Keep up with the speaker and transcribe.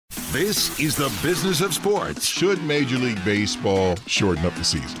This is the business of sports. Should Major League Baseball shorten up the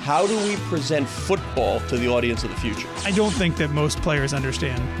season? How do we present football to the audience of the future? I don't think that most players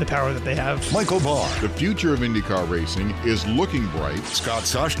understand the power that they have. Michael Barr. The future of IndyCar racing is looking bright. Scott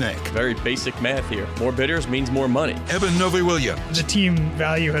Soshnick. Very basic math here. More bidders means more money. Eben Novy-Williams. The team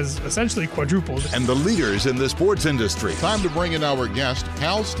value has essentially quadrupled. And the leaders in the sports industry. Time to bring in our guest,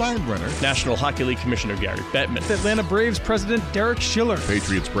 Hal Steinbrenner. National Hockey League Commissioner Gary Bettman. Atlanta Braves President Derek Schiller.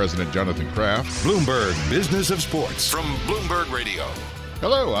 Patriots President Jonathan Kraft. Bloomberg Business of Sports from Bloomberg Radio.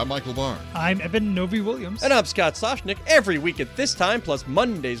 Hello, I'm Michael Barr. I'm Eben Novy-Williams. And I'm Scott Soshnick. Every week at this time, plus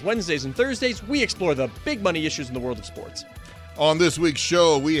Mondays, Wednesdays, and Thursdays, we explore the big money issues in the world of sports. On this week's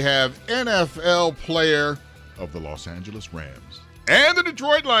show, we have NFL player of the Los Angeles Rams and the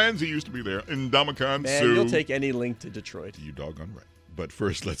Detroit Lions. He used to be there. Ndamukong Man, Suh. you'll take any link to Detroit. You doggone right. But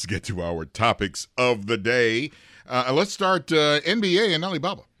first, let's get to our topics of the day. Let's start NBA and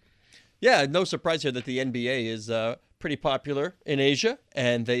Alibaba. Yeah, no surprise here that the NBA is pretty popular in Asia,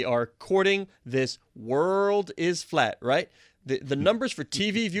 and they are courting this world is flat, right? The numbers for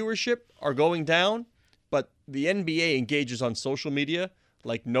TV viewership are going down, but the NBA engages on social media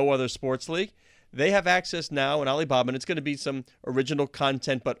like no other sports league. They have access now in Alibaba, and it's going to be some original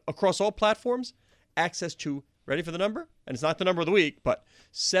content, but across all platforms, access to, ready for the number? And it's not the number of the week, but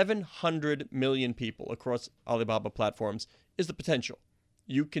 700 million people across Alibaba platforms is the potential.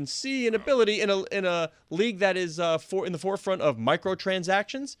 You can see an ability in a league that is in the forefront of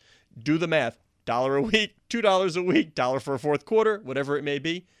microtransactions. Do the math. $1 a week, $2 a week, $1 for a fourth quarter, whatever it may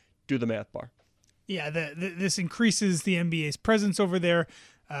be. Do the math, Bar. Yeah, this increases the NBA's presence over there.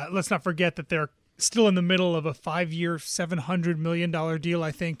 Let's not forget that they're still in the middle of a 5-year, $700 million deal,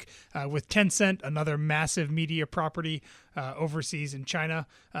 I think, with Tencent, another massive media property overseas in China.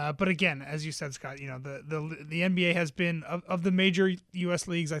 But again, as you said, Scott, the NBA has been, of the major U.S.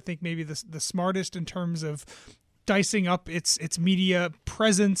 leagues, I think maybe the smartest in terms of dicing up its media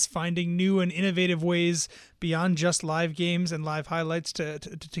presence, finding new and innovative ways beyond just live games and live highlights to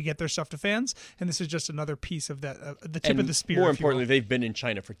get their stuff to fans. And this is just another piece of that, the tip of the spear. More importantly, they've been in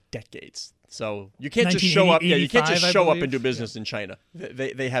China for decades. So you can't just show up. Yeah, you can't just show up and do business in China.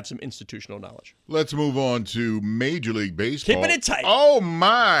 They have some institutional knowledge. Let's move on to Major League Baseball. Keeping it tight. Oh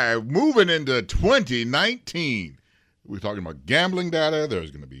my! Moving into 2019. We're talking about gambling data. There's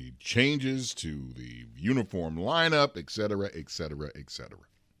going to be changes to the uniform lineup, et cetera, et cetera, et cetera.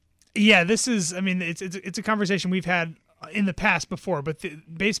 Yeah, this is. I mean, it's a conversation we've had in the past before, but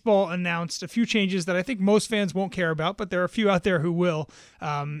baseball announced a few changes that I think most fans won't care about, but there are a few out there who will.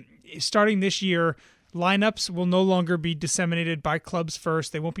 Starting this year, lineups will no longer be disseminated by clubs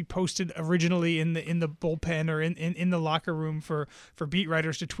first. They won't be posted originally in the bullpen or in the locker room for beat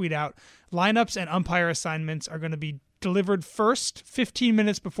writers to tweet out. Lineups and umpire assignments are going to be delivered first 15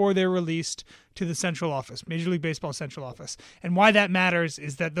 minutes before they're released to the central office, Major League Baseball central office. And why that matters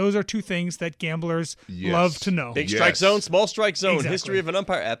is that those are two things that gamblers love to know. Big strike zone, small strike zone, Exactly. History of an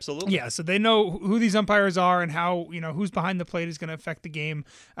umpire, absolutely. Yeah, so they know who these umpires are and how, who's behind the plate is going to affect the game.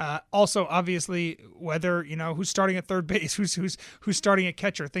 Also, obviously, whether, who's starting at third base, who's starting at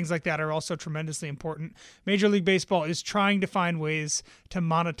catcher, things like that are also tremendously important. Major League Baseball is trying to find ways to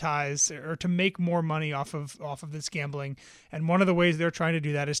monetize or to make more money off of this gambling. And one of the ways they're trying to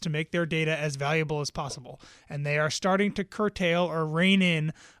do that is to make their data as valuable as possible. And they are starting to curtail or rein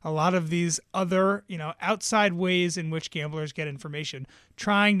in a lot of these other, outside ways in which gamblers get information,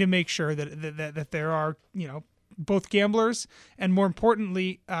 trying to make sure that there are, both gamblers and, more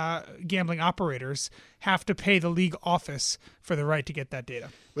importantly, gambling operators have to pay the league office for the right to get that data.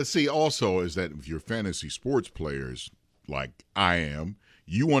 But see, also is that if you're fantasy sports players like I am,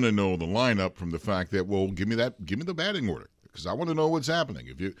 you want to know the lineup from the fact that, well, give me the batting order, because I want to know what's happening.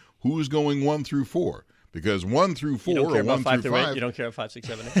 Who's going 1 through 4, because 1 through 4 or 1 through 5. You don't care about 5, 6,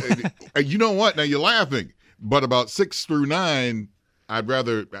 7, 8. You know what? Now you're laughing, but about 6 through 9, I'd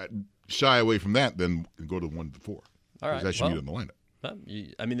rather shy away from that than go to 1 to 4. All right, that should be in the lineup.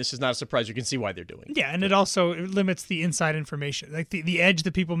 I mean, this is not a surprise. You can see why they're doing it. Yeah, and it also limits the inside information, like the edge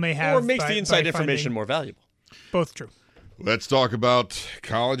that people may have. Or makes the inside information more valuable. Both true. Let's talk about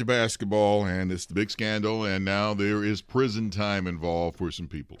college basketball, and it's the big scandal, and now there is prison time involved for some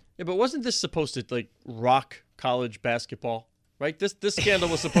people. Yeah, but wasn't this supposed to rock college basketball? Right? This scandal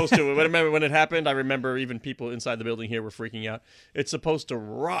was supposed to. I remember when it happened. I remember even people inside the building here were freaking out. It's supposed to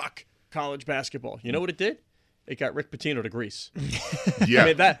rock college basketball. You know what it did? It got Rick Pitino to Greece. Yeah. I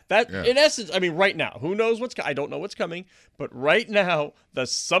mean, that in essence, I mean, right now, who knows what's I don't know what's coming, but right now, the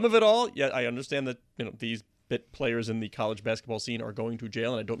sum of it all, yeah, I understand that, these bit players in the college basketball scene are going to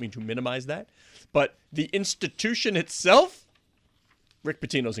jail, and I don't mean to minimize that, but the institution itself, Rick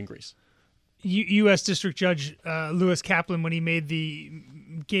Pitino's in Greece. U.S. District Judge Lewis Kaplan, when he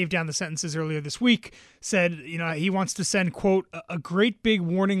gave down the sentences earlier this week, said, he wants to send, quote, a great big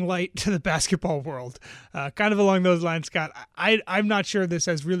warning light to the basketball world. Kind of along those lines, Scott. I'm not sure this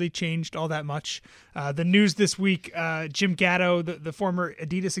has really changed all that much. The news this week, Jim Gatto, the former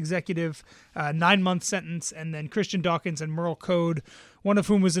Adidas executive, 9-month sentence, and then Christian Dawkins and Merle Code, one of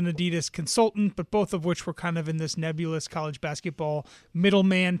whom was an Adidas consultant, but both of which were kind of in this nebulous college basketball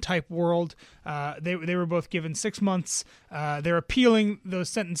middleman type world. They were both given 6 months. They're appealing those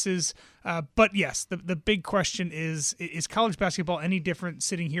sentences. But yes, the big question is college basketball any different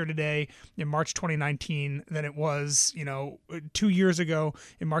sitting here today in March 2019 than it was, 2 years ago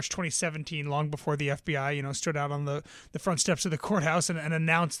in March 2017, long before the FBI, stood out on the front steps of the courthouse and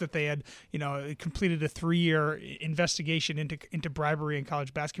announced that they had, completed a 3-year investigation into bribery in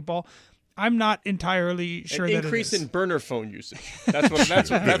college basketball. I'm not entirely sure that increase in burner phone usage.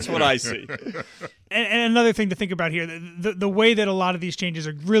 That's what I see. And another thing to think about here, the way that a lot of these changes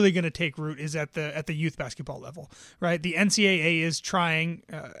are really going to take root is at the youth basketball level, right? The NCAA is trying,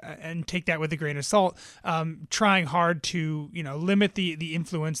 and take that with a grain of salt, trying hard to limit the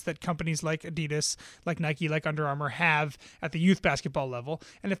influence that companies like Adidas, like Nike, like Under Armour have at the youth basketball level.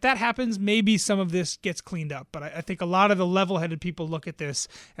 And if that happens, maybe some of this gets cleaned up. But I think a lot of the level-headed people look at this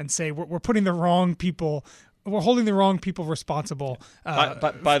and say we're putting the wrong people. We're holding the wrong people responsible.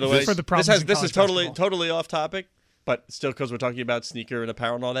 By the way, for the problems this is totally off topic, but still because we're talking about sneaker and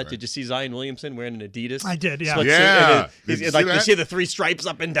apparel and all that. Right. Did you see Zion Williamson wearing an Adidas? I did, yeah. You see the 3 stripes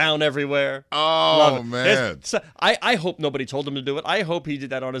up and down everywhere. Oh, man. I hope nobody told him to do it. I hope he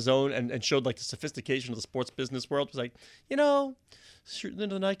did that on his own and showed the sophistication of the sports business world. It was like, shooting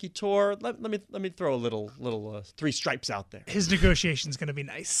into the Nike tour. Let me throw a little 3 stripes out there. His negotiation's going to be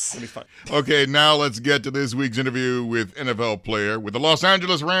nice. It'll be fun. Okay, now let's get to this week's interview with NFL player with the Los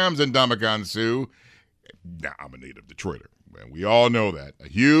Angeles Rams and Ndamukong Suh. Now, I'm a native Detroiter. We all know that. A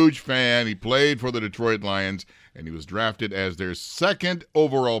huge fan. He played for the Detroit Lions, and he was drafted as their 2nd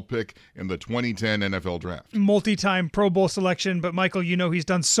overall pick in the 2010 NFL Draft. Multi-time Pro Bowl selection, but Michael, he's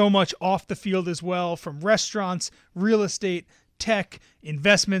done so much off the field as well, from restaurants, real estate, tech,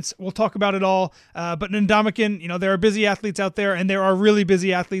 investments. We'll talk about it all. But Ndamukong, there are busy athletes out there, and there are really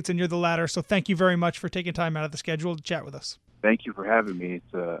busy athletes, and you're the latter. So thank you very much for taking time out of the schedule to chat with us. Thank you for having me.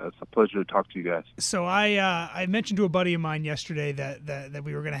 It's a pleasure to talk to you guys. So I mentioned to a buddy of mine yesterday that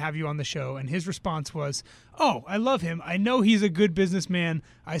we were going to have you on the show, and his response was, "Oh, I love him. I know he's a good businessman.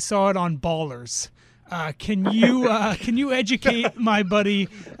 I saw it on Ballers." Can you educate my buddy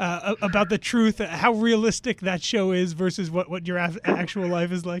about the truth, how realistic that show is versus what your actual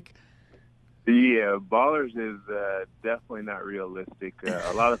life is like? Yeah, Ballers is definitely not realistic.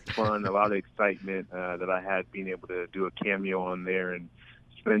 A lot of fun, a lot of excitement that I had being able to do a cameo on there and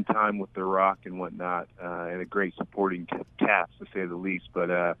spend time with The Rock and whatnot, and a great supporting cast, to say the least.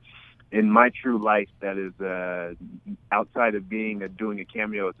 But in my true life, that is outside of doing a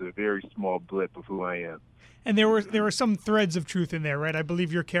cameo, it's a very small blip of who I am. And there were some threads of truth in there, right? I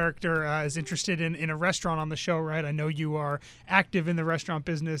believe your character is interested in a restaurant on the show, right? I know you are active in the restaurant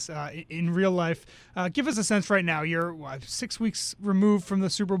business in real life. Give us a sense right now. You're 6 weeks removed from the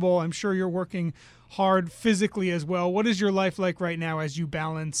Super Bowl. I'm sure you're working hard physically as well. What is your life like right now as you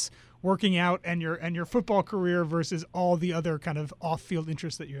balance working out and your football career versus all the other kind of off-field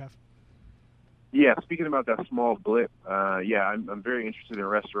interests that you have? Yeah, speaking about that small blip, I'm very interested in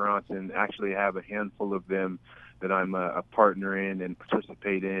restaurants and actually have a handful of them that I'm a partner in and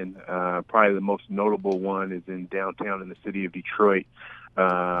participate in. Probably the most notable one is in downtown in the city of Detroit,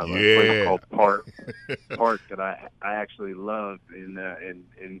 a place called Park that I actually love, and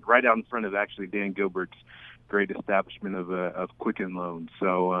right out in front of actually Dan Gilbert's great establishment of Quicken Loans.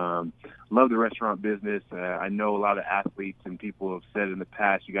 So love the restaurant business. I know a lot of athletes and people have said in the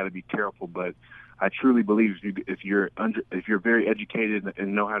past you got to be careful, but I truly believe if you're very educated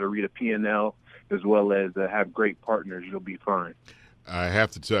and know how to read a P&L as well as have great partners, you'll be fine. I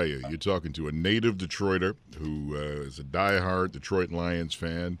have to tell you, you're talking to a native Detroiter who is a diehard Detroit Lions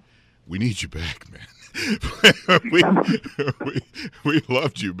fan. We need you back, man. we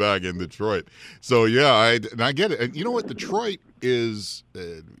loved you back in Detroit. So yeah, I get it. And you know what? Detroit is.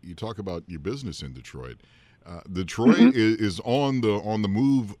 You talk about your business in Detroit. Detroit is on the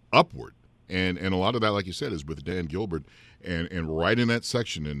move upward, and a lot of that, like you said, is with Dan Gilbert, and right in that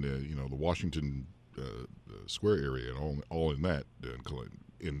section in the Washington Square area and all in that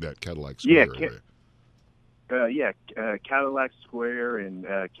Cadillac Square area. Cadillac Square and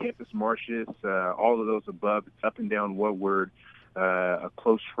Campus Martius, all of those above, up and down Woodward. a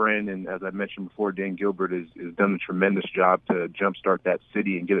close friend, and as I mentioned before, Dan Gilbert has done a tremendous job to jumpstart that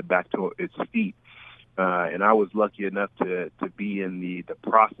city and get it back to its feet. And I was lucky enough to be in the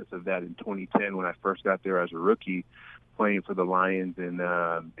process of that in 2010 when I first got there as a rookie playing for the Lions, and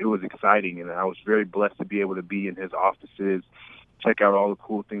it was exciting. And I was very blessed to be able to be in his offices, check out all the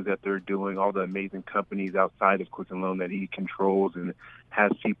cool things that they're doing, all the amazing companies outside of Quicken Loan that he controls and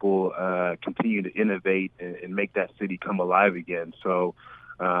has people continue to innovate and make that city come alive again. So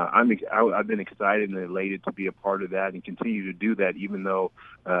I've been excited and elated to be a part of that and continue to do that, even though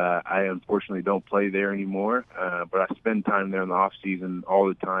I unfortunately don't play there anymore. But I spend time there in the off season all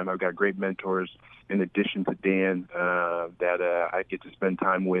the time. I've got great mentors in addition to Dan that I get to spend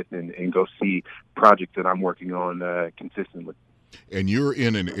time with and go see projects that I'm working on consistently. And you're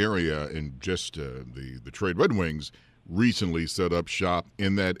in an area, and just the Detroit Red Wings recently set up shop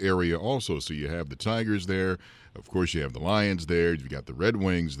in that area also. So you have the Tigers there. Of course, you have the Lions there. You've got the Red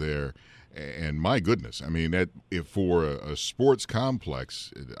Wings there. And my goodness, I mean, if for a sports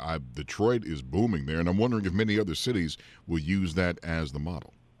complex, Detroit is booming there. And I'm wondering if many other cities will use that as the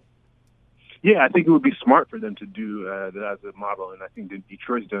model. Yeah, I think it would be smart for them to do that as a model. And I think that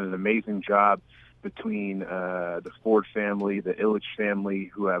Detroit's done an amazing job between the Ford family, the Ilitch family,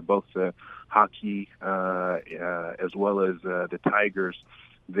 who have both the hockey as well as the Tigers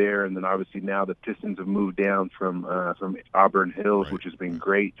there, and then obviously now the Pistons have moved down from Auburn Hills, right, which has been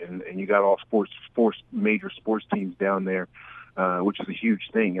great, and you got all four major sports teams down there, which is a huge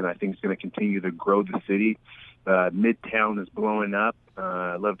thing, and I think it's going to continue to grow the city. Midtown is blowing up.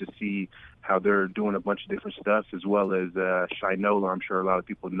 I love to see how they're doing a bunch of different stuff, as well as Shinola, I'm sure a lot of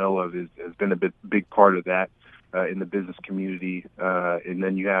people know of, has been a big part of that in the business community. And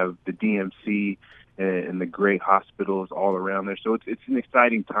then you have the DMC and the great hospitals all around there. So it's an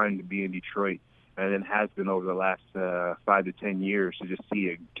exciting time to be in Detroit, and it has been over the last 5 to 10 years to just see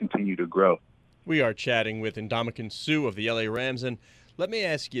it continue to grow. We are chatting with Ndamukong Suh of the LA Rams, and let me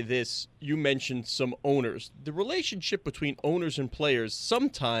ask you this. You mentioned some owners. The relationship between owners and players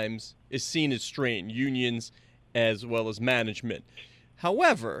sometimes is seen as strained, unions as well as management.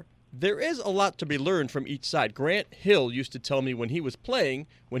 However, there is a lot to be learned from each side. Grant Hill used to tell me when he was playing,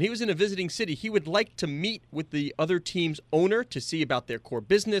 when he was in a visiting city, he would like to meet with the other team's owner to see about their core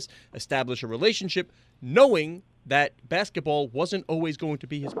business, establish a relationship, knowing that basketball wasn't always going to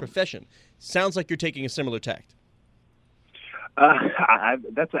be his profession. Sounds like you're taking a similar tact.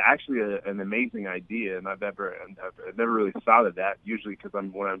 That's actually an amazing idea, and I've never really thought of that. Usually, because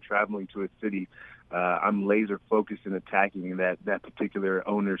when I'm traveling to a city, I'm laser focused in attacking that particular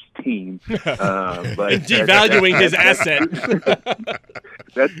owner's team, but devaluing his asset.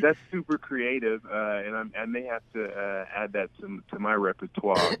 That's super creative, and I may have to add that to my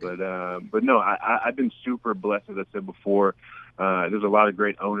repertoire. But no, I've been super blessed, as I said before. There's a lot of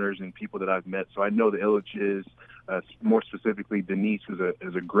great owners and people that I've met, so I know the Ilitches. More specifically, Denise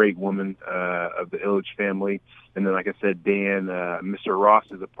is a great woman of the Ilitch family, and then, like I said, Dan, Mr. Ross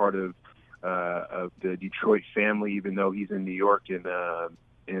is a part of the Detroit family, even though he's in New York and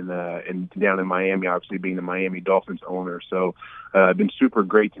down in Miami, obviously being the Miami Dolphins owner. So it's been super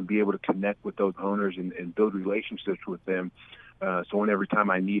great to be able to connect with those owners and build relationships with them. So every time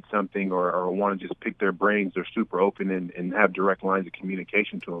I need something or want to just pick their brains, they're super open and have direct lines of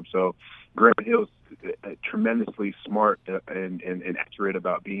communication to them. So Grant Hill's tremendously smart and accurate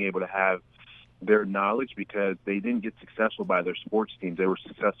about being able to have their knowledge, because they didn't get successful by their sports teams. They were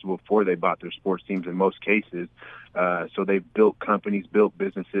successful before they bought their sports teams in most cases. So they've built companies, built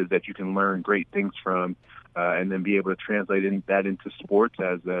businesses that you can learn great things from, and then be able to translate that into sports,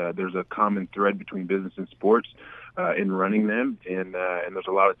 as there's a common thread between business and sports in running them. And there's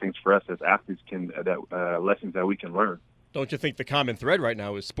a lot of things for us as athletes lessons that we can learn. Don't you think the common thread right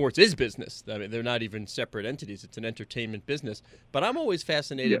now is sports is business? I mean, they're not even separate entities. It's an entertainment business. But I'm always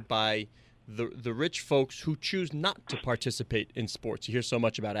fascinated by the rich folks who choose not to participate in sports. You hear so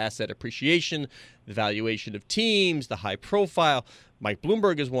much about asset appreciation, the valuation of teams, the high profile. Mike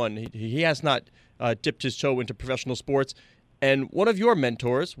Bloomberg is one. He has not dipped his toe into professional sports. And one of your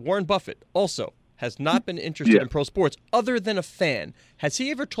mentors, Warren Buffett, also has not been interested in pro sports other than a fan. Has he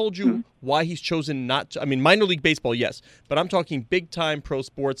ever told you why he's chosen not to? I mean, minor league baseball, yes, but I'm talking big-time pro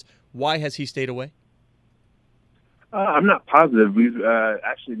sports. Why has he stayed away? I'm not positive. We've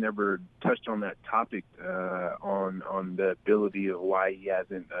actually never touched on that topic on the ability of why he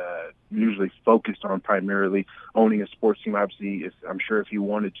hasn't usually focused on primarily owning a sports team. Obviously, I'm sure if he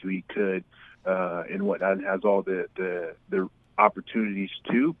wanted to, he could, and what has all the opportunities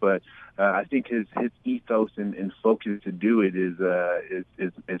too, but I think his ethos and focus to do it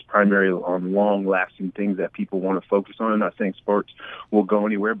is primarily on long-lasting things that people want to focus on. I'm not saying sports will go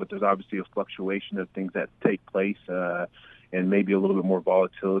anywhere, but there's obviously a fluctuation of things that take place and maybe a little bit more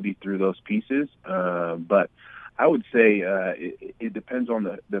volatility through those pieces. But I would say it depends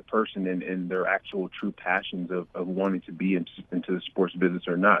on the person and their actual true passions of wanting to be into the sports business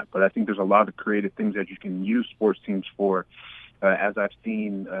or not. But I think there's a lot of creative things that you can use sports teams for. As I've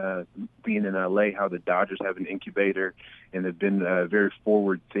seen being in LA, how the Dodgers have an incubator and have been very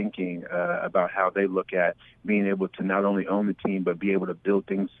forward-thinking about how they look at being able to not only own the team, but be able to build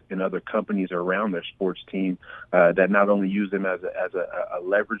things in other companies around their sports team that not only use them as a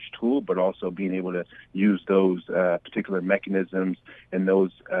leverage tool, but also being able to use those particular mechanisms and those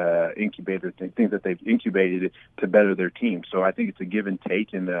incubator things that they've incubated to better their team. So I think it's a give and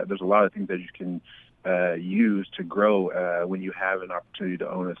take, and there's a lot of things that you can use to grow when you have an opportunity to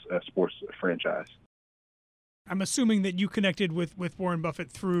own a sports franchise. I'm assuming that you connected with Warren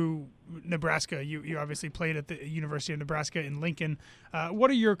Buffett through Nebraska. You obviously played at the University of Nebraska in Lincoln.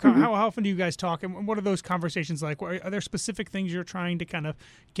 What are your how often do you guys talk, and what are those conversations like? Are there specific things you're trying to kind of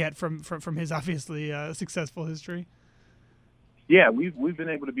get from his obviously successful history? Yeah, we've been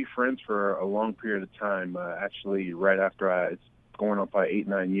able to be friends for a long period of time. Actually, right after it's going on probably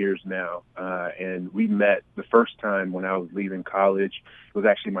 8-9 years now, and we met the first time when I was leaving college. It was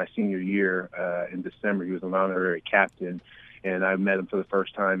actually my senior year in December. He was an honorary captain, and I met him for the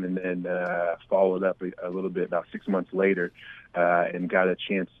first time, and then followed up a little bit about 6 months later, and got a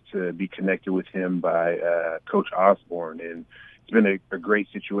chance to be connected with him by Coach Osborne. And it's been a great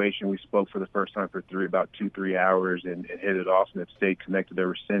situation. We spoke for the first time for about 2-3 hours and hit it off, and have stayed connected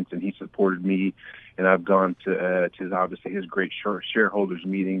ever since. And he supported me, and I've gone to obviously his great shareholders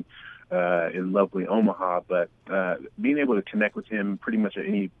meeting in lovely Omaha. But being able to connect with him pretty much at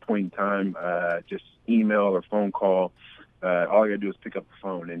any point in time, just email or phone call, all I got to do is pick up the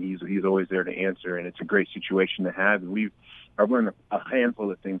phone, and he's always there to answer. And it's a great situation to have. And I've learned a handful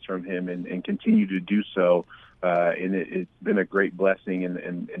of things from him, and continue to do so. And it's been a great blessing,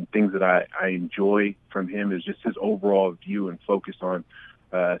 and things that I enjoy from him is just his overall view and focus on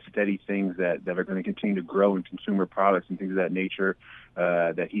steady things that are going to continue to grow in consumer products and things of that nature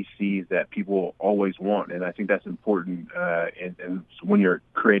that he sees that people always want. And I think that's important. And when you're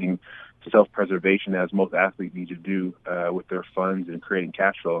creating self-preservation, as most athletes need to do with their funds and creating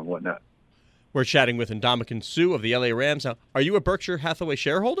cash flow and whatnot. We're chatting with Ndamukong Suh of the LA Rams. Now, are you a Berkshire Hathaway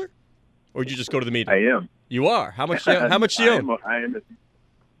shareholder, or did you just go to the meeting? I am. You are. How much do you own?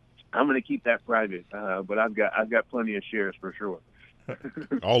 I'm going to keep that private, but I've got plenty of shares for sure.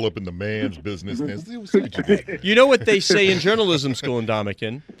 All up in the man's business. You know what they say in journalism school,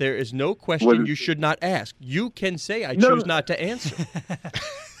 Ndamukong? There is no question you should not ask. You can say, I choose not to answer.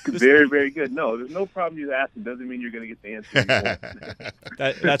 Very, very good. No, there's no problem you ask. It doesn't mean you're going to get the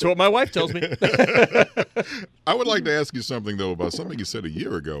answer. That's what my wife tells me. I would like to ask you something, though, about something you said a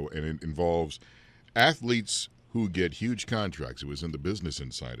year ago, and it involves athletes who get huge contracts. It was in the Business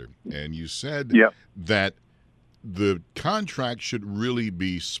Insider. And you said that the contract should really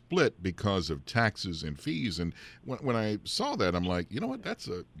be split because of taxes and fees. And when I saw that, I'm like, you know what, that's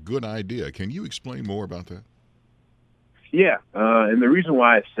a good idea. Can you explain more about that? Yeah, and the reason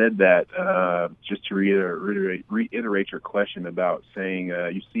why I said that, just to reiterate your question about saying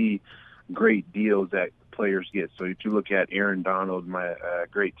you see great deals that players get. So if you look at Aaron Donald, my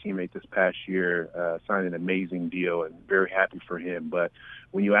great teammate this past year, signed an amazing deal, and very happy for him. But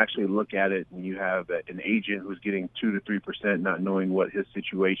when you actually look at it, when you have an agent who's getting 2 to 3%, not knowing what his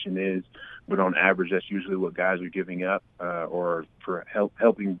situation is, but on average, that's usually what guys are giving up, or for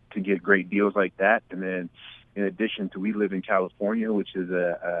helping to get great deals like that. And then in addition to, we live in California, which is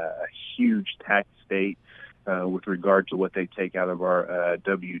a huge tax state with regard to what they take out of our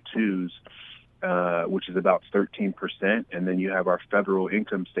W-2s, which is about 13%. And then you have our federal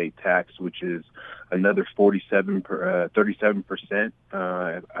income state tax, which is another 37%,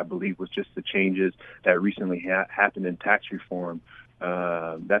 I believe, was just the changes that recently happened in tax reform.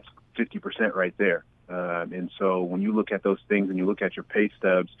 That's 50% right there. And so when you look at those things and you look at your pay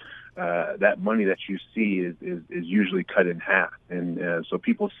stubs, that money that you see is usually cut in half. And so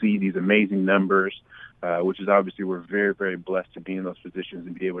people see these amazing numbers, which is obviously we're very, very blessed to be in those positions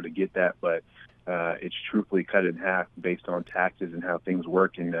and be able to get that. But it's truthfully cut in half based on taxes and how things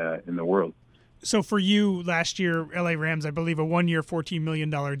work in the world. So for you, last year, LA Rams, I believe, a 1-year, $14 million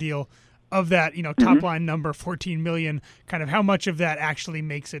deal. Of that, top line number, $14 million. Kind of how much of that actually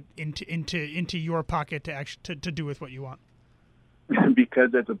makes it into your pocket to do with what you want?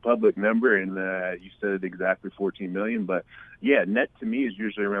 because that's a public number, and you said it exactly, 14 million. But yeah, net to me is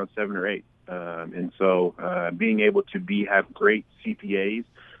usually around 7 or 8. And so being able to have great CPAs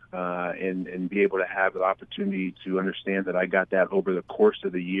and be able to have the opportunity to understand that I got that over the course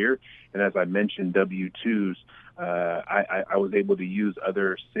of the year. And as I mentioned, W-2s, I was able to use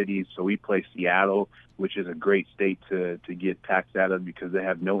other cities. So we play Seattle, which is a great state to get taxed out of because they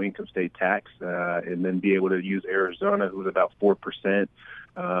have no income state tax, and then be able to use Arizona, who's about 4%.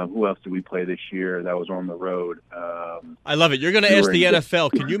 Who else did we play this year that was on the road? I love it. You're going to ask the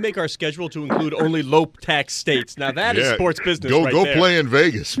NFL, can you make our schedule to include only low-tax states? Now, that is sports business right there. Go play in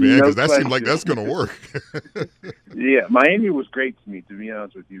Vegas, man, because that seemed like that's going to work. Yeah, Miami was great to me, to be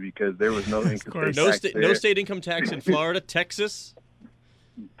honest with you, because there was no income state tax there. No state income tax in Florida. Texas,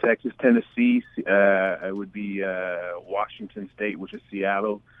 Tennessee, it would be Washington State, which is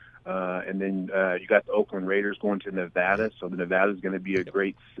Seattle. And then you got the Oakland Raiders going to Nevada, so Nevada is going to be a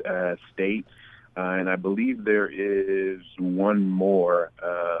great state. And I believe there is one more.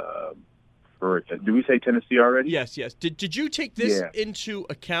 Do we say Tennessee already? Yes. Did you take this into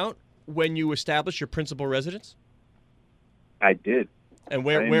account when you established your principal residence? I did. And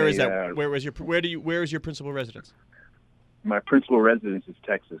where is that? Where is your principal residence? My principal residence is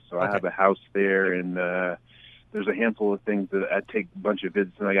Texas, so okay. I have a house there, and there's a handful of things that I take a bunch of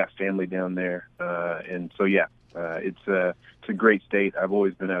visits, and I got family down there, and so it's a great state. I've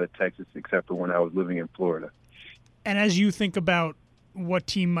always been out of Texas, except for when I was living in Florida. And as you think about what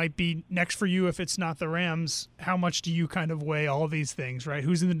team might be next for you if it's not the Rams, how much do you kind of weigh all of these things, right?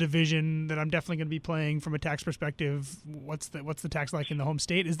 Who's in the division that I'm definitely going to be playing from a tax perspective? What's the tax like in the home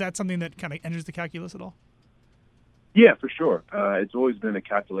state? Is that something that kind of enters the calculus at all? Yeah, for sure. It's always been a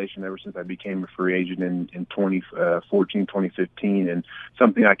calculation ever since I became a free agent in 2014, 2015, and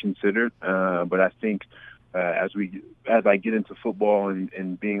something I considered. But I think as I get into football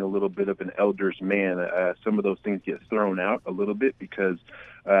and being a little bit of an elder's man, some of those things get thrown out a little bit because,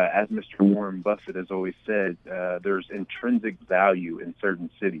 as Mr. Warren Buffett has always said, there's intrinsic value in certain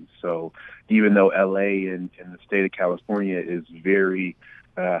cities. So even though L.A. and the state of California is very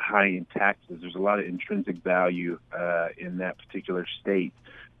high in taxes, there's a lot of intrinsic value in that particular state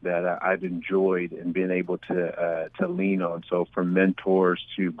that I've enjoyed and been able to lean on. So from mentors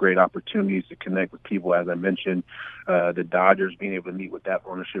to great opportunities to connect with people, as I mentioned, the Dodgers, being able to meet with that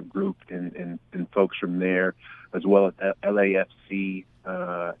ownership group and folks from there, as well as LAFC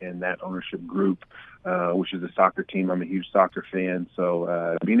and that ownership group, which is a soccer team. I'm a huge soccer fan.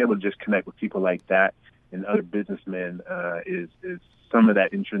 So being able to just connect with people like that and other businessmen is some of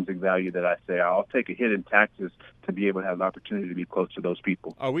that intrinsic value that I say I'll take a hit in taxes to be able to have the opportunity to be close to those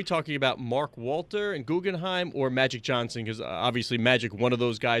people. Are we talking about Mark Walter and Guggenheim or Magic Johnson? Because obviously Magic, one of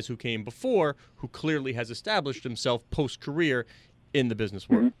those guys who came before, who clearly has established himself post-career in the business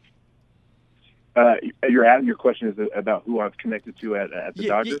world. Mm-hmm. Your question is about who I've connected to at the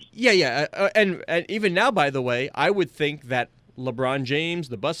Dodgers? Yeah. And even now, by the way, I would think that LeBron James,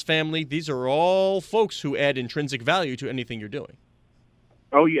 the Buss family, these are all folks who add intrinsic value to anything you're doing.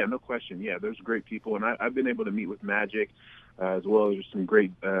 Oh, yeah, no question. Yeah, there's great people. And I've been able to meet with Magic as well as some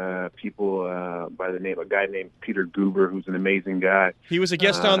great people by the name of a guy named Peter Guber, who's an amazing guy. He was a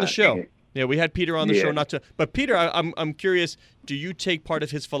guest on the show. Yeah, we had Peter on the show. But Peter, I'm curious, do you take part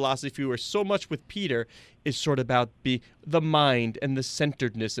of his philosophy where so much with Peter is sort of about the mind and the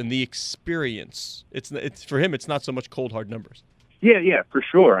centeredness and the experience? It's for him, it's not so much cold, hard numbers. Yeah, for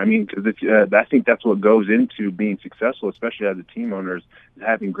sure. I mean, because I think that's what goes into being successful, especially as a team owner, is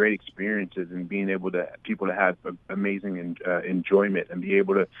having great experiences and being able to people to have amazing enjoyment and be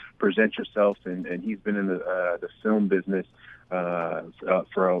able to present yourself. And he's been in the film business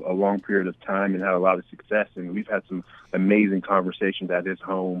for a long period of time and had a lot of success. And we've had some amazing conversations at his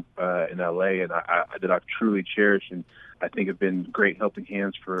home in L.A. and that I've truly cherished and I think have been great helping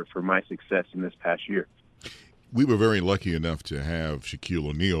hands for my success in this past year. We were very lucky enough to have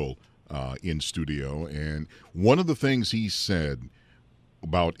Shaquille O'Neal in studio, and one of the things he said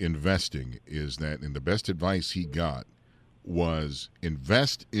about investing is that, and the best advice he got was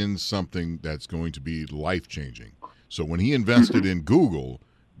invest in something that's going to be life-changing. So when he invested in Google,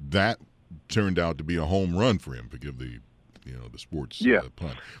 that turned out to be a home run for him. Forgive the sports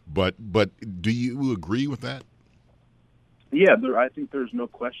pun. But do you agree with that? Yeah, I think there's no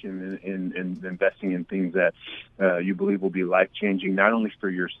question in investing in things that you believe will be life-changing, not only for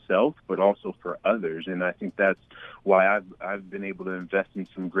yourself, but also for others. And I think that's why I've been able to invest in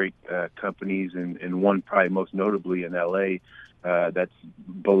some great companies, and one probably most notably in L.A. that's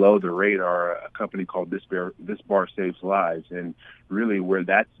below the radar, a company called This Bar Saves Lives. And really where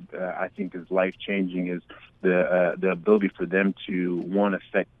that's, I think, is life-changing is the ability for them to, one,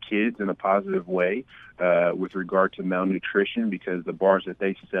 affect kids in a positive way with regard to malnutrition, because the bars that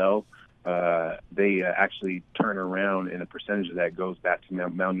they sell, they actually turn around, and a percentage of that goes back to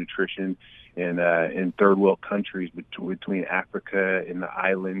malnutrition in third world countries between Africa and the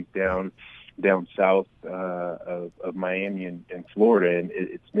islands down south of Miami and Florida, and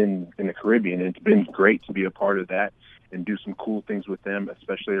it's been in the Caribbean. And it's been great to be a part of that and do some cool things with them,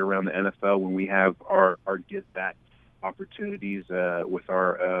 especially around the NFL when we have our give back opportunities with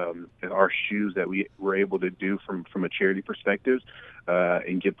our shoes that we were able to do from a charity perspective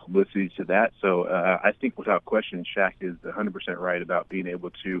and give publicity to that. So I think without question, Shaq is 100% right about being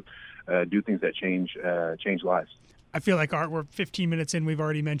able to do things that change lives. I feel like, Art, we're 15 minutes in. We've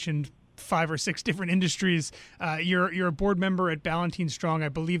already mentioned 5 or 6 different industries. You're a board member at Ballantine Strong, I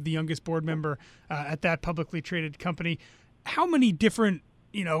believe the youngest board member at that publicly traded company. How many different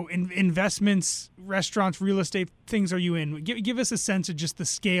investments, restaurants, real estate things are you in? Give us a sense of just the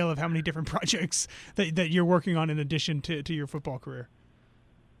scale of how many different projects that you're working on in addition to your football career.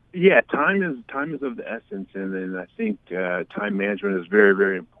 Yeah, time is of the essence, and then I think time management is very,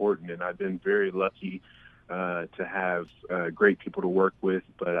 very important. And I've been very lucky to have great people to work with,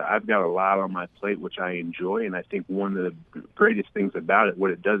 but I've got a lot on my plate, which I enjoy. And I think one of the greatest things about it,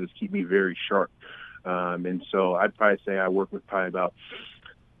 what it does is keep me very sharp. And so I'd probably say I work with probably about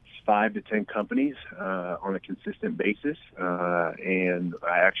 5 to 10 companies on a consistent basis. And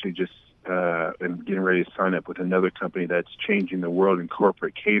I actually just am getting ready to sign up with another company that's changing the world in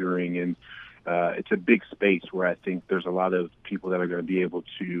corporate catering. And it's a big space where I think there's a lot of people that are going to be able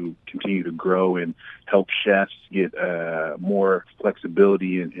to continue to grow and help chefs get more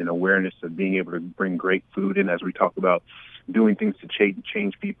flexibility and awareness of being able to bring great food in, as we talk about doing things to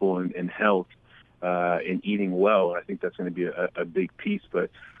change people and health and eating well. I think that's going to be a big piece.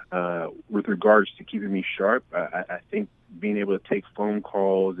 But with regards to keeping me sharp, I think being able to take phone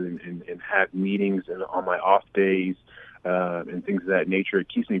calls and have meetings and on my off days and things of that nature, it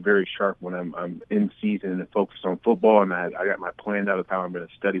keeps me very sharp when I'm in season and focused on football. And I got my plans out of how I'm going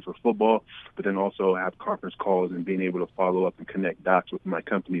to study for football, but then also have conference calls and being able to follow up and connect dots with my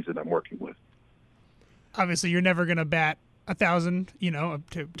companies that I'm working with. Obviously, you're never going to bat 1,000,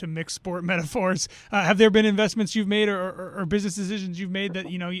 to mix sport metaphors. Have there been investments you've made or business decisions you've made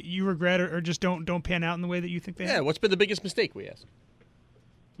that, you regret or just don't pan out in the way that you think they have? Yeah, what's been the biggest mistake, we ask?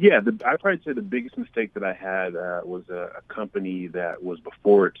 Yeah, I'd probably say the biggest mistake that I had was a company that was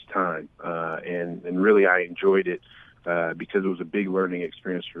before its time. And really I enjoyed it because it was a big learning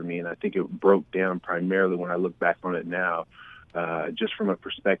experience for me. And I think it broke down primarily when I look back on it now, just from a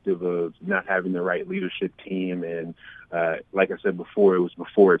perspective of not having the right leadership team. And like I said before, it was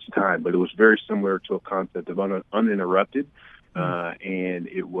before its time, but it was very similar to a concept of uninterrupted. And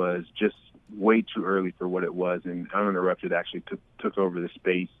it was just way too early for what it was. And Uninterrupted actually took over the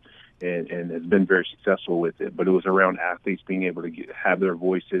space and has been very successful with it. But it was around athletes being able to have their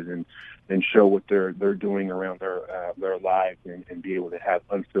voices and show what they're doing around their lives and be able to have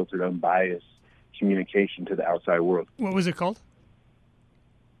unfiltered, unbiased communication to the outside world. What was it called?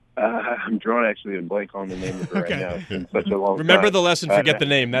 I'm drawing actually a blank on the name of it right now. It's been such a long Remember time. the lesson, forget the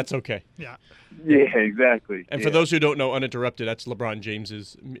name. That's okay. Yeah. Yeah, exactly. And for those who don't know, Uninterrupted, that's LeBron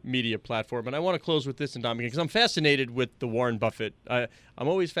James's media platform. And I want to close with this, Ndamukong, because I'm fascinated with the Warren Buffett. I'm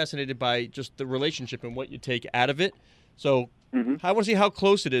always fascinated by just the relationship and what you take out of it. So I want to see how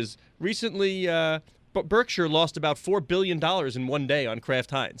close it is. Recently, Berkshire lost about $4 billion in one day on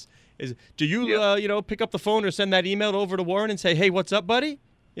Kraft Heinz. Do you, pick up the phone or send that email over to Warren and say, hey, what's up, buddy?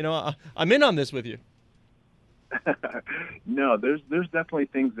 I'm in on this with you. No, there's definitely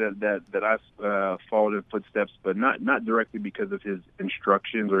things that I've followed in footsteps, but not directly because of his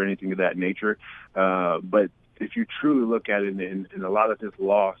instructions or anything of that nature. But if you truly look at it, and a lot of his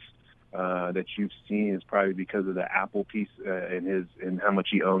loss that you've seen is probably because of the Apple piece and how much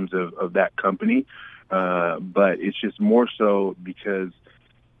he owns of that company. But it's just more so because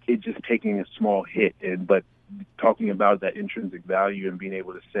it's just taking a small hit, but talking about that intrinsic value and being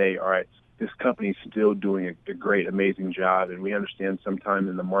able to say, all right, this company is still doing a great, amazing job. And we understand sometimes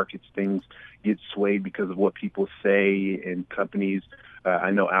in the markets things get swayed because of what people say and companies.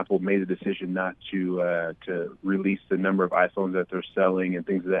 I know Apple made a decision not to release the number of iPhones that they're selling and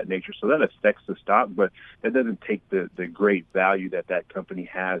things of that nature. So that affects the stock, but that doesn't take the great value that company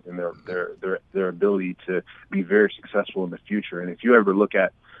has and their ability to be very successful in the future. And if you ever look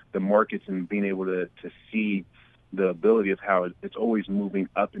at the markets and being able to see the ability of how it's always moving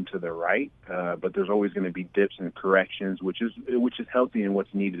up and to the right, but there's always going to be dips and corrections, which is healthy and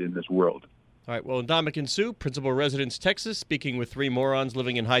what's needed in this world. All right, well, Ndamukong Suh, Principal Residence, Texas, speaking with three morons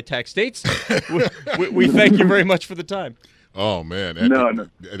living in high-tax states. we thank you very much for the time. Oh, man. No.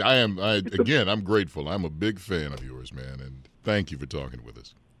 I'm grateful. I'm a big fan of yours, man, and thank you for talking with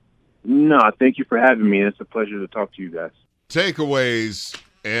us. No, thank you for having me. It's a pleasure to talk to you guys. Takeaways,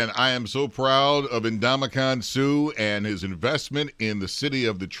 and I am so proud of Ndamukong Suh and his investment in the city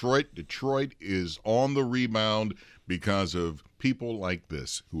of Detroit. Detroit is on the rebound because of people like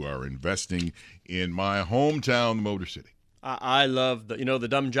this who are investing in my hometown, Motor City. I love the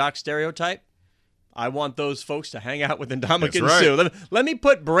dumb jock stereotype. I want those folks to hang out with Ndamukong That's Suh. right. Let me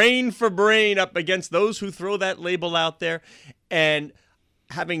put brain for brain up against those who throw that label out there. And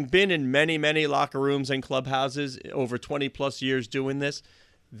having been in many, many locker rooms and clubhouses over 20-plus years doing this,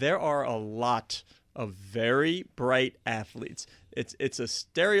 there are a lot of very bright athletes. It's a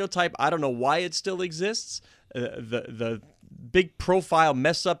stereotype. I don't know why it still exists. The big profile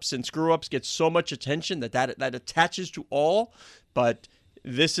mess-ups and screw-ups get so much attention that attaches to all, but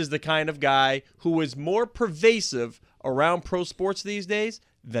this is the kind of guy who is more pervasive around pro sports these days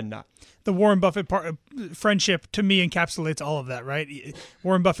than not. The Warren Buffett friendship, to me, encapsulates all of that, right?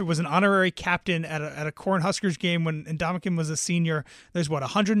 Warren Buffett was an honorary captain at a Cornhuskers game when Ndamukong was a senior. There's,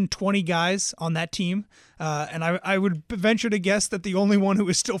 120 guys on that team? And I would venture to guess that the only one who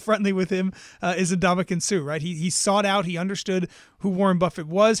is still friendly with him is Ndamukong Suh, right? He sought out, he understood who Warren Buffett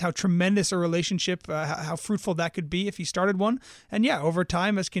was, how tremendous a relationship, how fruitful that could be if he started one. And yeah, over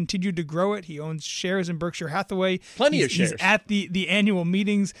time has continued to grow it. He owns shares in Berkshire Hathaway. Plenty of shares. He's at the annual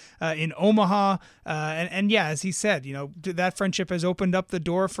meetings in Omaha. And yeah, as he said, that friendship has opened up the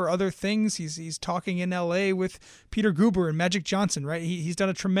door for other things. He's talking in L.A. with Peter Guber and Magic Johnson, right? He's done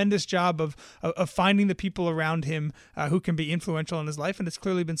a tremendous job of finding the people around him who can be influential in his life, and it's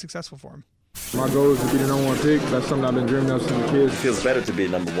clearly been successful for him. My goal is to be the number one pick. That's something I've been dreaming of since a kid. It feels better to be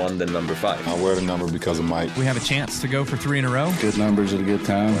number one than number 5. I wear the number because of Mike. We have a chance to go for 3 in a row. Good numbers at a good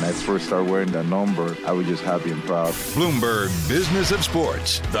time. When I first started wearing that number, I was just happy and proud. Bloomberg Business of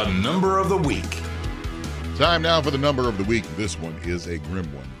Sports, the number of the week. Time now for the number of the week. This one is a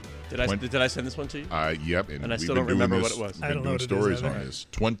grim one. Did I send this one to you? Yep. And I still don't remember what it was. I don't know what it is stories either. on this.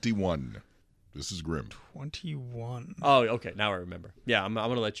 21. This is grim. 21. Oh, okay. Now I remember. Yeah, I'm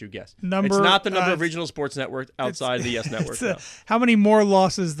going to let you guess. It's not the number of regional sports network outside the Yes Network. How many more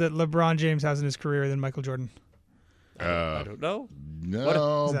losses that LeBron James has in his career than Michael Jordan? I don't know.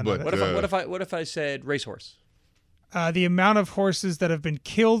 No, but What if I said racehorse? The amount of horses that have been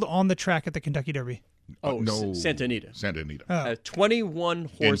killed on the track at the Kentucky Derby. no, Santa Anita. Santa Anita. 21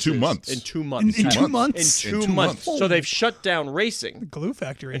 horses. In 2 months. In 2 months. In 2 months? In 2 months. So they've shut down racing. Glue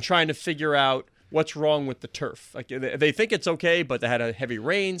factory. And trying to figure out what's wrong with the turf. Like they think it's okay, but they had heavy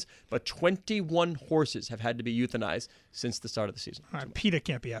rains. But 21 horses have had to be euthanized since the start of the season. All right, PETA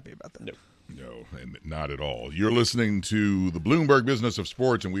can't be happy about that. No, and not at all. You're listening to the Bloomberg Business of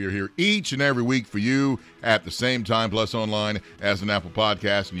Sports, and we are here each and every week for you at the same time, plus online as an Apple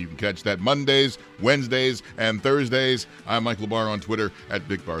Podcast, and you can catch that Mondays, Wednesdays, and Thursdays. I'm Michael Barr on Twitter at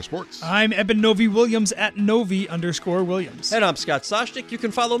Big Bar Sports. I'm Eben Novy-Williams at Novy_Williams. And I'm Scott Soshnick. You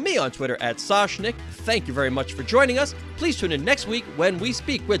can follow me on Twitter at Soshnick. Thank you very much for joining us. Please tune in next week when we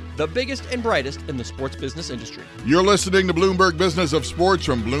speak with the biggest and brightest in the sports business industry. You're listening to Bloomberg Business of Sports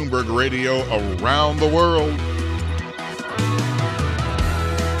from Bloomberg Radio around the world.